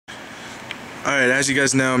Alright, as you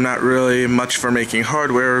guys know, I'm not really much for making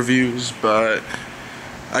hardware reviews, but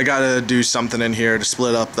I gotta do something in here to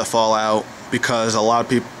split up the Fallout, because a lot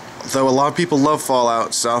of people love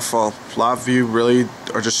Fallout stuff, a lot of you really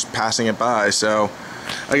are just passing it by, so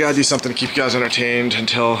I gotta do something to keep you guys entertained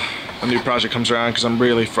until a new project comes around, because I'm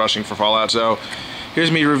really rushing for Fallout. So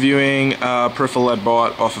here's me reviewing a peripheral I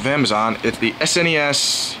bought off of Amazon. It's the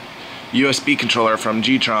SNES USB controller from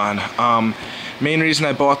G-Tron. Main reason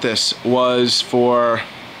I bought this was for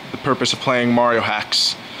the purpose of playing Mario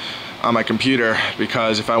hacks on my computer,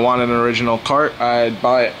 because if I wanted an original cart, I'd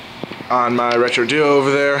buy it on my Retro Duo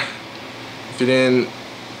over there. If you didn't,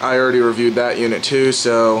 I already reviewed that unit too,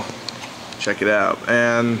 so check it out.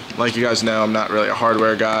 And like you guys know, I'm not really a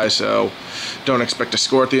hardware guy, so don't expect a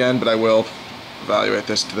score at the end, but I will evaluate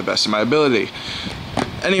this to the best of my ability.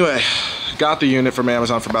 Anyway, got the unit from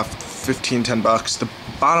Amazon for about 10 bucks. The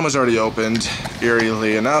bottom was already opened,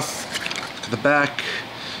 eerily enough. To the back,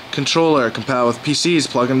 controller compatible with PCs,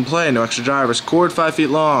 plug and play, no extra drivers, cord 5 feet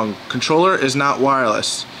long. Controller is not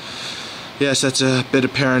wireless. Yes, that's a bit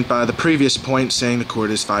apparent by the previous point saying the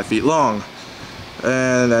cord is 5 feet long.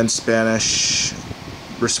 And then Spanish,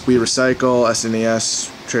 we recycle,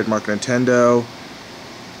 SNES, trademark Nintendo.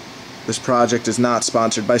 This project is not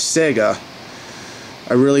sponsored by Sega.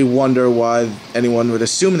 I really wonder why anyone would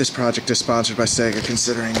assume this project is sponsored by Sega,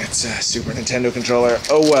 considering it's a Super Nintendo controller.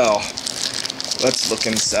 Oh well. Let's look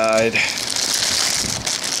inside.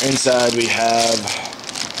 Inside we have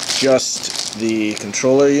just the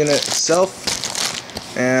controller unit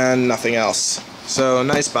itself and nothing else. So,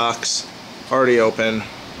 nice box. Already open.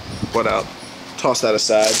 What up? Toss that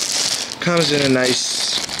aside. Comes in a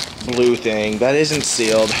nice blue thing that isn't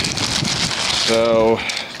sealed. So,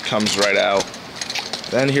 comes right out.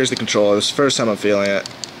 Then here's the controller. This is the first time I'm feeling it.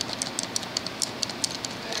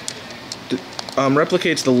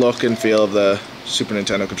 Replicates the look and feel of the Super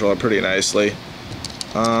Nintendo controller pretty nicely.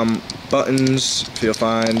 Buttons feel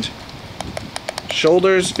fine.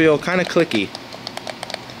 Shoulders feel kind of clicky,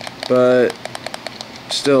 but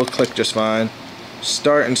still click just fine.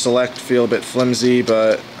 Start and select feel a bit flimsy,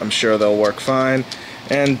 but I'm sure they'll work fine.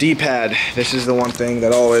 And D-pad. This is the one thing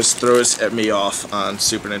that always throws me off on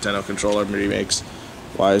Super Nintendo controller remakes.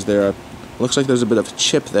 Why is there a... Looks like there's a bit of a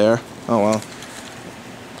chip there. Oh well.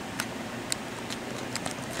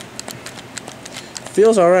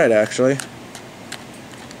 Feels alright, actually.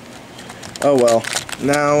 Oh well.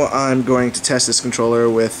 Now I'm going to test this controller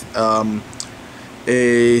with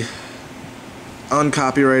a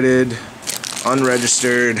uncopyrighted,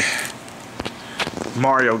 unregistered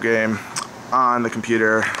Mario game on the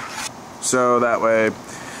computer. So that way,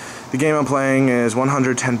 the game I'm playing is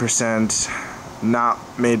 110% not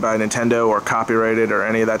made by Nintendo or copyrighted or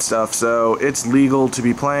any of that stuff, so it's legal to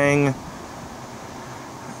be playing,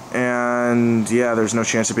 and yeah, there's no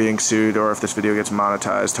chance of being sued, or if this video gets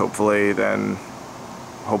monetized, hopefully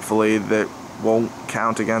that won't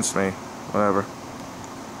count against me. Whatever.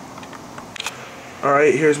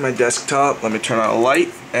 Alright, here's my desktop. Let me turn on a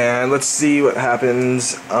light and let's see what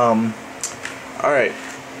happens. Alright,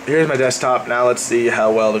 here's my desktop. Now let's see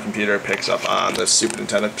how well the computer picks up on the Super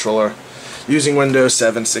Nintendo controller using Windows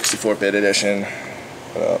 7 64-bit edition.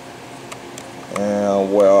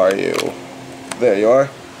 Where are you? There you are.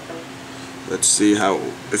 Let's see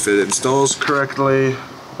if it installs correctly,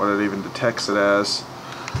 what it even detects it as.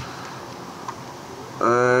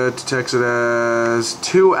 It detects it as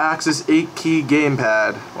 2-axis 8-key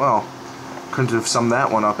gamepad. Well, couldn't have summed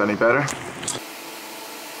that one up any better.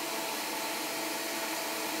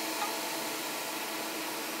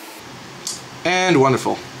 And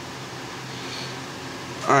wonderful.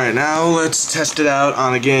 Alright, now let's test it out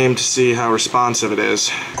on a game to see how responsive it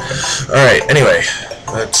is. Alright, anyway,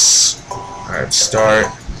 let's start.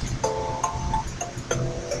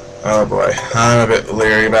 Oh boy, I'm a bit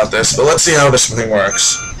leery about this, but let's see how this thing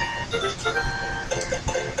works.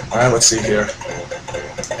 Alright, let's see here.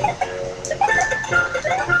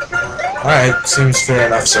 Alright, seems fair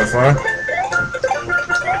enough so far.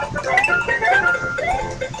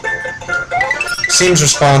 Seems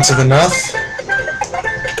responsive enough.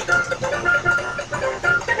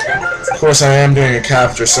 Of course, I am doing a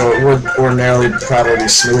capture, so it would ordinarily probably be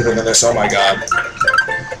smoother than this. Oh my god.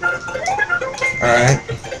 Alright.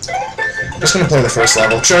 Just gonna play the first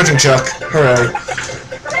level. Charging Chuck. Hooray.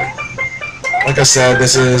 Like I said,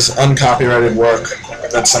 this is uncopyrighted work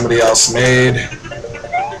that somebody else made.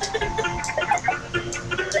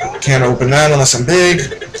 Can't open that unless I'm big.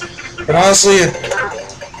 But honestly, it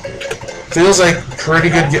feels like pretty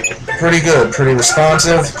good,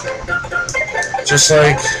 responsive. Just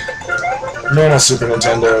like normal Super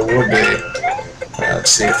Nintendo would be.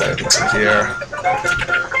 Let's see if anything's in here.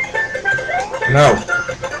 No.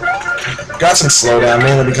 Got some slowdown,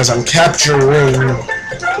 mainly because I'm capturing...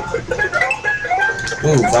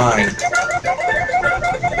 Ooh, Vine.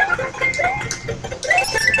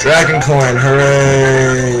 Dragon coin,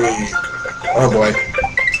 hooray! Oh boy.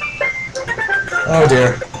 Oh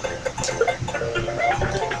dear.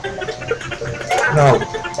 No.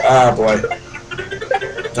 Ah boy.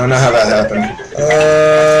 Don't know how that happened.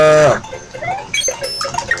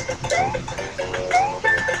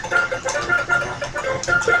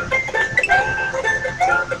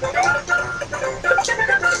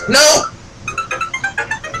 No!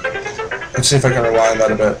 Let's see if I can rewind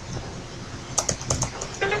that a bit.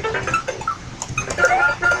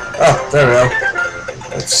 Oh, there we go.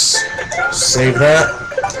 Let's save that.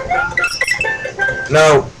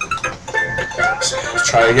 No. Let's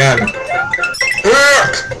try again.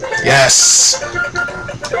 Yes.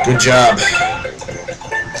 Good job.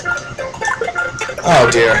 Oh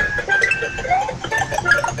dear.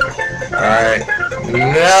 Alright.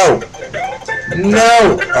 No!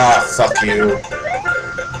 No! Ah, fuck you.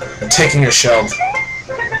 I'm taking your shell.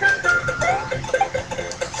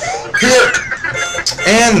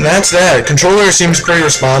 And that's that. Controller seems pretty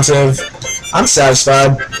responsive. I'm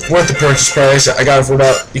satisfied. Worth the purchase price. I got it for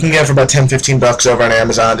about, you can get it for about 10-15 bucks over on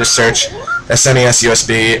Amazon. Just search SNES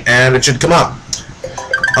USB and it should come up.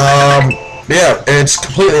 Yeah, it's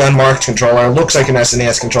completely unmarked controller. Looks like an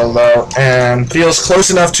SNES controller though, and feels close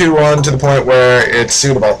enough to one to the point where it's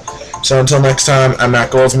suitable. So until next time, I'm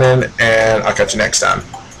Matt Goldsman, and I'll catch you next time.